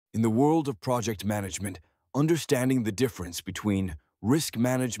In the world of project management, understanding the difference between risk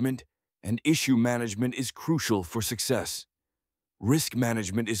management and issue management is crucial for success. Risk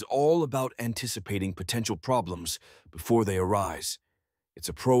management is all about anticipating potential problems before they arise. It's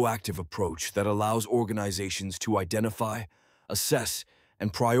a proactive approach that allows organizations to identify, assess,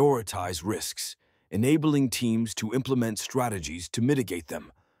 and prioritize risks, enabling teams to implement strategies to mitigate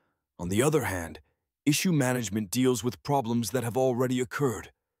them. On the other hand, issue management deals with problems that have already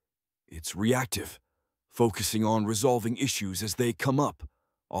occurred. It's reactive, focusing on resolving issues as they come up,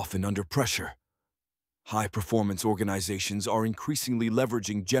 often under pressure. High-performance organizations are increasingly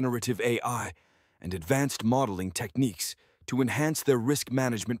leveraging generative AI and advanced modeling techniques to enhance their risk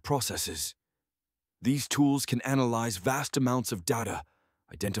management processes. These tools can analyze vast amounts of data,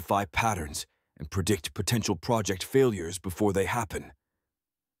 identify patterns, and predict potential project failures before they happen.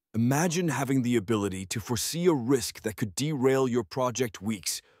 Imagine having the ability to foresee a risk that could derail your project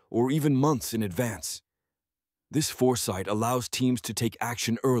weeks or even months in advance. This foresight allows teams to take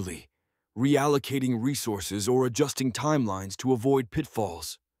action early, reallocating resources or adjusting timelines to avoid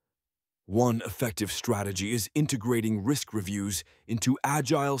pitfalls. One effective strategy is integrating risk reviews into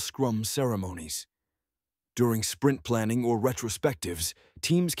Agile Scrum ceremonies. During sprint planning or retrospectives,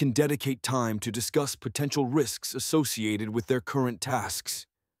 teams can dedicate time to discuss potential risks associated with their current tasks.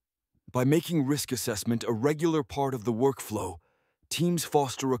 By making risk assessment a regular part of the workflow, teams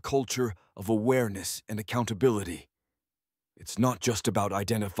foster a culture of awareness and accountability. It's not just about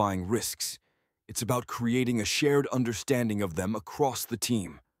identifying risks, it's about creating a shared understanding of them across the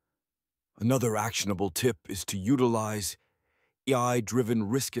team. Another actionable tip is to utilize AI-driven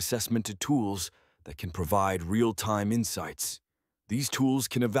risk assessment tools that can provide real-time insights. These tools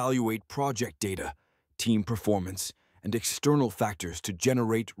can evaluate project data, team performance, and external factors to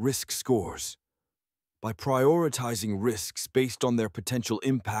generate risk scores. By prioritizing risks based on their potential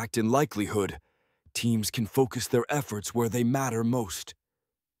impact and likelihood, teams can focus their efforts where they matter most.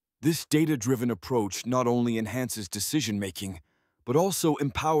 This data-driven approach not only enhances decision-making, but also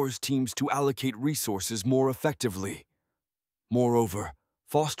empowers teams to allocate resources more effectively. Moreover,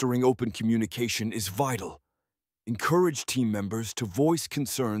 fostering open communication is vital. Encourage team members to voice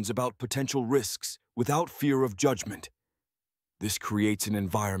concerns about potential risks without fear of judgment. This creates an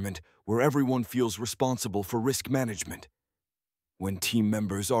environment where everyone feels responsible for risk management. When team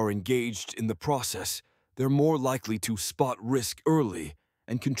members are engaged in the process, they're more likely to spot risk early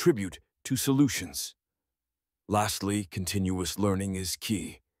and contribute to solutions. Lastly, continuous learning is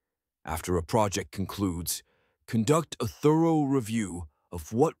key. After a project concludes, conduct a thorough review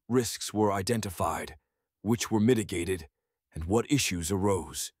of what risks were identified, which were mitigated, and what issues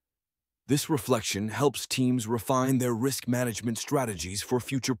arose. This reflection helps teams refine their risk management strategies for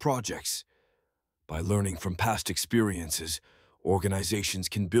future projects. By learning from past experiences, organizations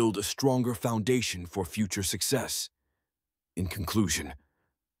can build a stronger foundation for future success. In conclusion,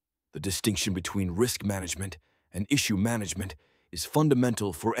 the distinction between risk management and issue management is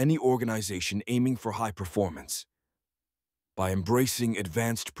fundamental for any organization aiming for high performance. By embracing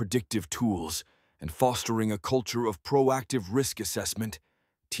advanced predictive tools and fostering a culture of proactive risk assessment,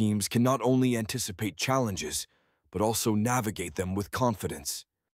 teams can not only anticipate challenges, but also navigate them with confidence.